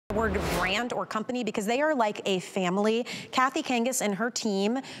word brand or company because they are like a family. Kathy Kangas and her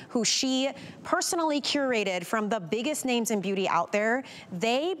team, who she personally curated from the biggest names in beauty out there,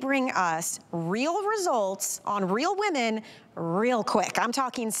 they bring us real results on real women real quick. I'm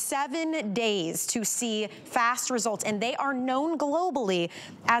talking 7 days to see fast results, and they are known globally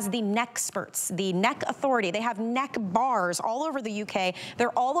as the neck experts, the neck authority. They have neck bars all over the UK.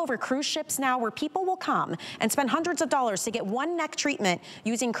 They're all over cruise ships now where people will come and spend hundreds of dollars to get one neck treatment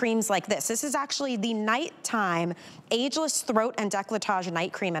using creams like this. This is actually the nighttime Ageless Throat and Decolletage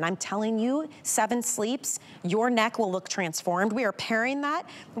Night Cream, and I'm telling you, 7 sleeps, your neck will look transformed. We are pairing that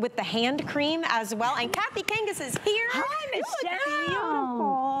with the hand cream as well, and Kathy Kangas is here. Hi, Michelle.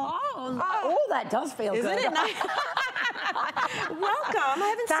 Beautiful. Oh, that does feel good. Isn't it nice? Welcome. I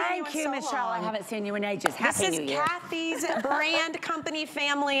haven't seen you in Thank you, so Michelle. long. I haven't seen you in ages. Happy This New is Year. Kathy's brand, company,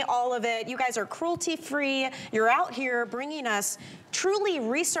 family, all of it. You guys are cruelty-free. You're out here bringing us truly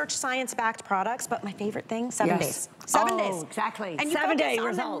research science-backed products, but my favorite thing, 7 days. 7 days. Exactly. And you 7-day focus on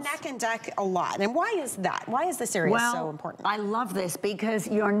results. the neck and deck a lot. And why is that? Why is this area so important? I love this because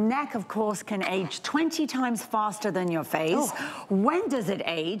your neck, of course, can age 20 times faster than your face. Oh. When does it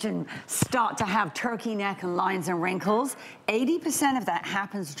age and start to have turkey neck and lines and wrinkles? 80% of that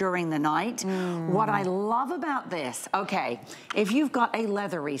happens during the night. What I love about this, okay, if you've got a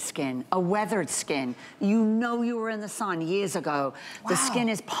leathery skin, a weathered skin, you know you were in the sun years ago. Wow. The skin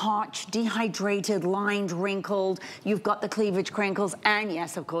is parched, dehydrated, lined, wrinkled. You've got the cleavage crinkles and,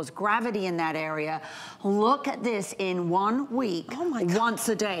 yes, of course, gravity in that area. Look at this in 1 week, once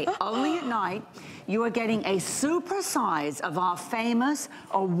a day, only at night. You are getting a super size of our famous,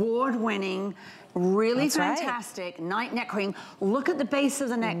 award-winning, really fantastic night neck cream. Look at the base of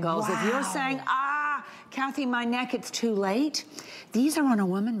the neck, girls. If you're saying, Kathy, my neck, it's too late. These are on a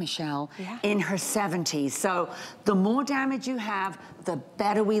woman, Michelle, in her 70s. So the more damage you have, the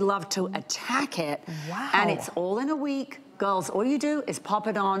better we love to attack it. And it's all in a week. Girls, all you do is pop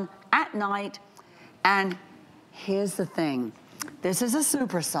it on at night. And here's the thing. This is a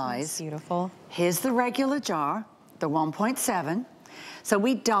super size. That's beautiful. Here's the regular jar, the 1.7. So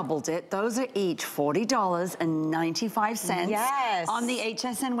we doubled it. Those are each $40.95 on the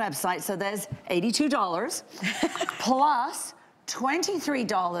HSN website. So there's $82 plus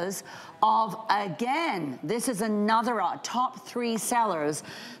 $23 of, again, this is another top 3 sellers,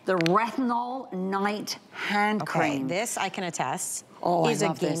 the Retinol Night Hand Cream. This I can attest. Oh, is I a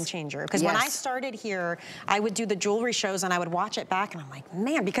love game this. changer. Because when I started here, I would do the jewelry shows and I would watch it back and I'm like,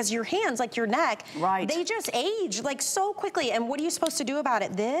 man, because your hands, like your neck, they just age like so quickly. And what are you supposed to do about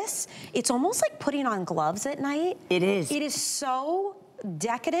it? This, it's almost like putting on gloves at night. It is. It is so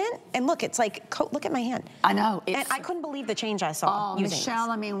decadent. And look, it's like, look at my hand. I know. And I couldn't believe the change I saw using Michelle,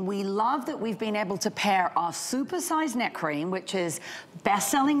 this. I mean, we love that we've been able to pair our supersized neck cream, which is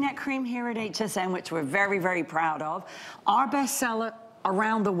best-selling neck cream here at HSN, which we're very, very proud of. Our bestseller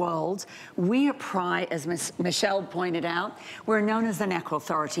around the world. We at Prai, as Michelle pointed out, we're known as the neck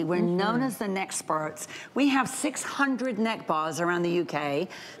authority. We're known as the neck experts. We have 600 neck bars around the UK,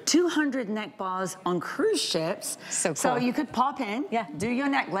 200 neck bars on cruise ships. So cool. So you could pop in, do your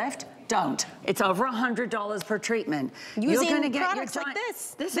neck lift. Don't. It's over $100 per treatment. Using You're gonna get products like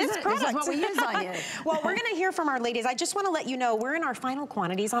this. This is what we use on you. Well, we're gonna hear from our ladies. I just wanna let you know, we're in our final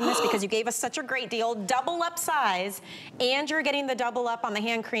quantities on this because you gave us such a great deal. Double up size, and you're getting the double up on the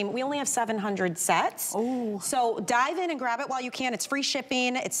hand cream. We only have 700 sets. So dive in and grab it while you can. It's free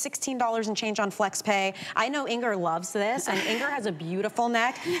shipping. It's $16 and change on FlexPay. I know Inger loves this, and Inger has a beautiful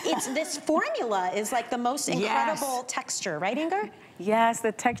neck. This formula is like the most incredible texture, right, Inger? Yes,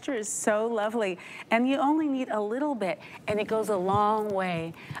 the texture is so lovely. And you only need a little bit, and it goes a long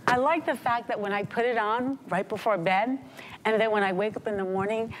way. I like the fact that when I put it on right before bed, and then when I wake up in the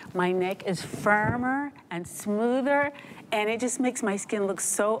morning, my neck is firmer and smoother, and it just makes my skin look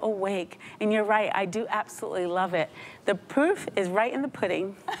so awake. And you're right, I do absolutely love it. The proof is right in the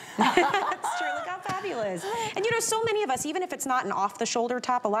pudding. That's true, look how fabulous. And you know, so many of us, even if it's not an off-the-shoulder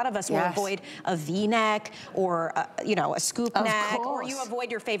top, a lot of us will avoid a V-neck or, you know, a scoop neck, or you avoid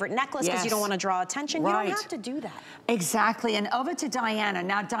your favorite necklace because you don't want to draw attention. You don't have to do that. Exactly, and over to Diana.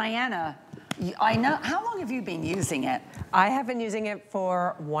 Now, Diana, I know, how long have you been using it? I have been using it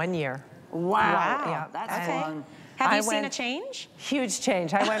for 1 year. Wow. Yeah, that's fun. Have you seen a change? Huge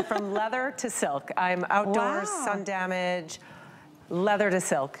change. I went from leather to silk. I'm outdoors, sun damage, leather to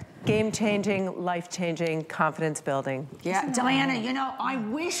silk. Game-changing, life-changing, confidence-building. Yeah, Diana, you know, I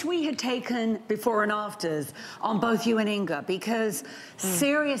wish we had taken before and afters on both you and Inga, because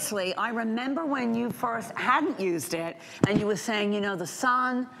seriously, I remember when you first hadn't used it and you were saying, you know, the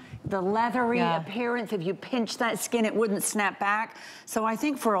sun, the leathery appearance. If you pinch that skin, it wouldn't snap back. So I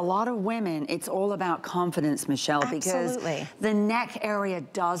think for a lot of women, it's all about confidence, Michelle, because the neck area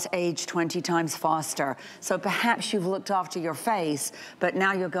does age 20 times faster. So perhaps you've looked after your face, but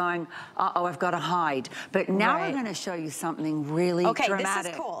now you're going, uh-oh, I've got to hide. But now we're going to show you something really dramatic. This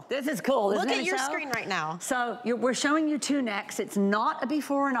is cool. This is cool, isn't it, Look at your screen right now. So we're showing you two necks. It's not a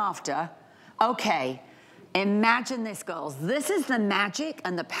before and after. Okay. Imagine this, girls. This is the magic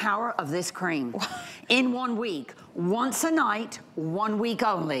and the power of this cream. In 1 week, once a night, 1 week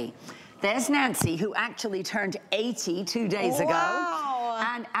only. There's Nancy, who actually turned 80 2 days ago.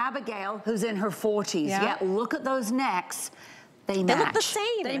 And Abigail, who's in her 40s. Yeah, look at those necks. They match. They look the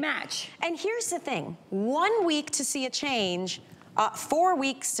same. They match. And here's the thing. 1 week to see a change, 4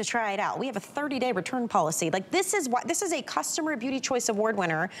 weeks to try it out. We have a 30-day return policy. Like, this is a Customer Beauty Choice Award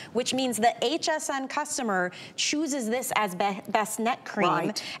winner, which means the HSN customer chooses this as best neck cream.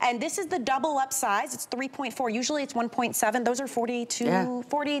 Right. And this is the double up size. It's 3.4. Usually it's 1.7. Those are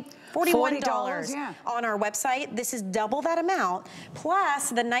 $41 on our website. This is double that amount, plus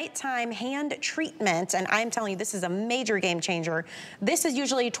the nighttime hand treatment. And I'm telling you, this is a major game changer. This is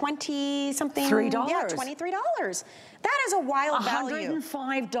usually 20-something. $3. Yeah, $23. That is a wild value.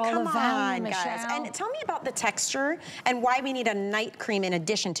 $105 Come on, value, guys. Michelle. And tell me about the texture and why we need a night cream in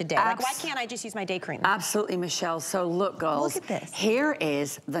addition to day. Like, why can't I just use my day cream? Absolutely, Michelle. So look, girls. Look at this. Here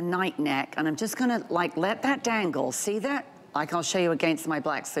is the night neck, and I'm just gonna like let that dangle. See that? Like, I'll show you against my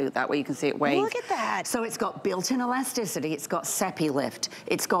black suit. That way you can see it wave. Look at that. So it's got built-in elasticity. It's got Sepi Lift.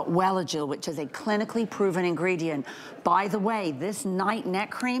 It's got Welligel, which is a clinically proven ingredient. By the way, this night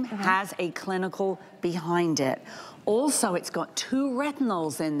neck cream has a clinical behind it. Also, it's got 2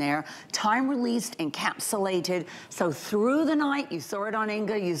 retinols in there, time-released, encapsulated. So through the night, you saw it on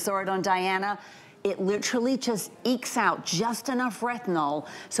Inga, you saw it on Diana, it literally just ekes out just enough retinol.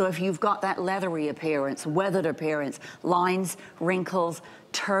 So if you've got that leathery appearance, weathered appearance, lines, wrinkles,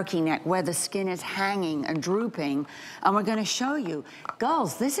 turkey neck, where the skin is hanging and drooping, and we're gonna show you.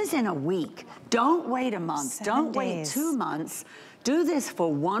 Girls, this is in a week. Don't wait a month. 7 days. Wait 2 months. Do this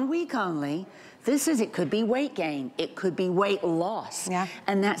for 1 week only. It could be weight gain, it could be weight loss. Yeah.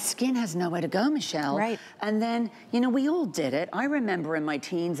 And that skin has nowhere to go, Michelle. Right. And then, you know, we all did it. I remember in my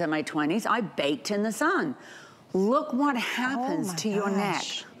teens and my 20s, I baked in the sun. Look what happens to your neck.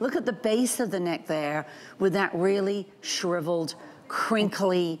 Look at the base of the neck there with that really shriveled,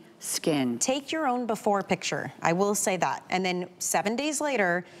 crinkly skin. Take your own before picture, I will say that. And then 7 days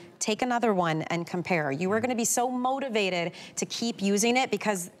later, take another one and compare. You are gonna be so motivated to keep using it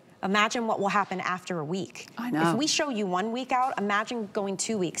because imagine what will happen after a week. I know. If we show you 1 week out, imagine going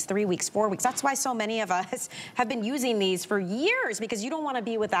 2 weeks, 3 weeks, 4 weeks. That's why so many of us have been using these for years, because you don't want to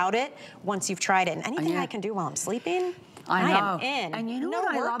be without it once you've tried it. And anything I can do while I'm sleeping, I am in. And you know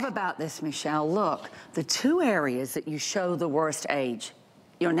what I love about this, Michelle? Look, the 2 areas that you show the worst age,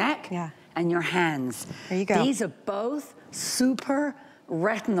 your neck and your hands. There you go. These are both super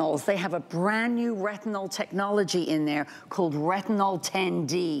retinols. They have a brand new retinol technology in there called retinol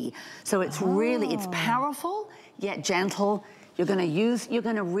 10D. So it's really, it's powerful yet gentle. You're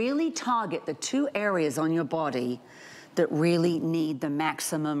gonna really target the 2 areas on your body that really need the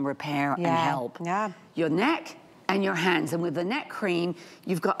maximum repair and help. Your neck and your hands. And with the neck cream,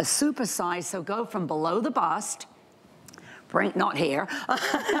 you've got a super size, so go from below the bust, not here,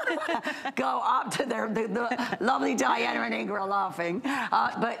 go up to the lovely Diana and Inga are laughing.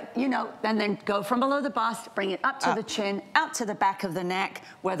 But, you know, and then go from below the bust, bring it up to the chin, out to the back of the neck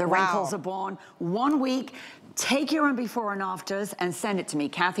where the wrinkles are born. 1 week, take your own before and afters and send it to me,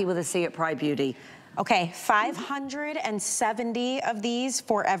 Kathy with a C at Prai Beauty. Okay, 570 of these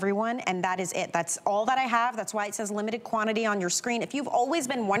for everyone, and that is it. That's all that I have. That's why it says limited quantity on your screen. If you've always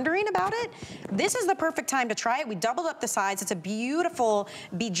been wondering about it, this is the perfect time to try it. We doubled up the size. It's a beautiful,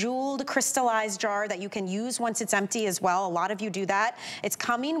 bejeweled, crystallized jar that you can use once it's empty as well. A lot of you do that. It's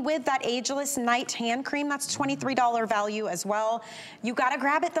coming with that Ageless Night Hand Creme. That's $23 value as well. You gotta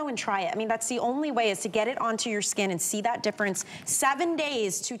grab it though and try it. I mean, that's the only way, is to get it onto your skin and see that difference. 7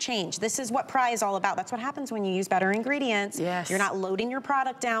 days to change. This is what Prai is all about. That's what happens when you use better ingredients. Yes. You're not loading your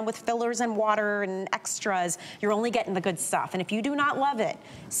product down with fillers and water and extras. You're only getting the good stuff. And if you do not love it,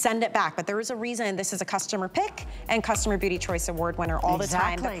 send it back. But there is a reason this is a customer pick and Customer Beauty Choice Award winner all the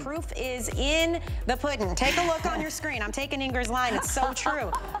time. The proof is in the pudding. Take a look on your screen. I'm taking Inger's line. It's so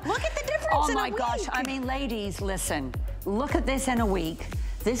true. Look at the difference in a week. Oh my gosh. I mean, ladies, listen. Look at this in a week.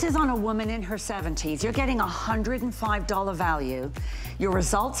 This is on a woman in her 70s. You're getting a $105 value. Your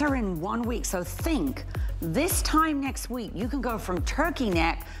results are in 1 week, so think, this time next week, you can go from turkey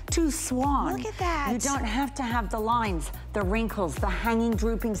neck to swan. Look at that. You don't have to have the lines, the wrinkles, the hanging,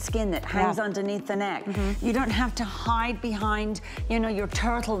 drooping skin that hangs underneath the neck. You don't have to hide behind, you know, your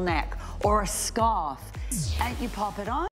turtleneck or a scarf. And you pop it on.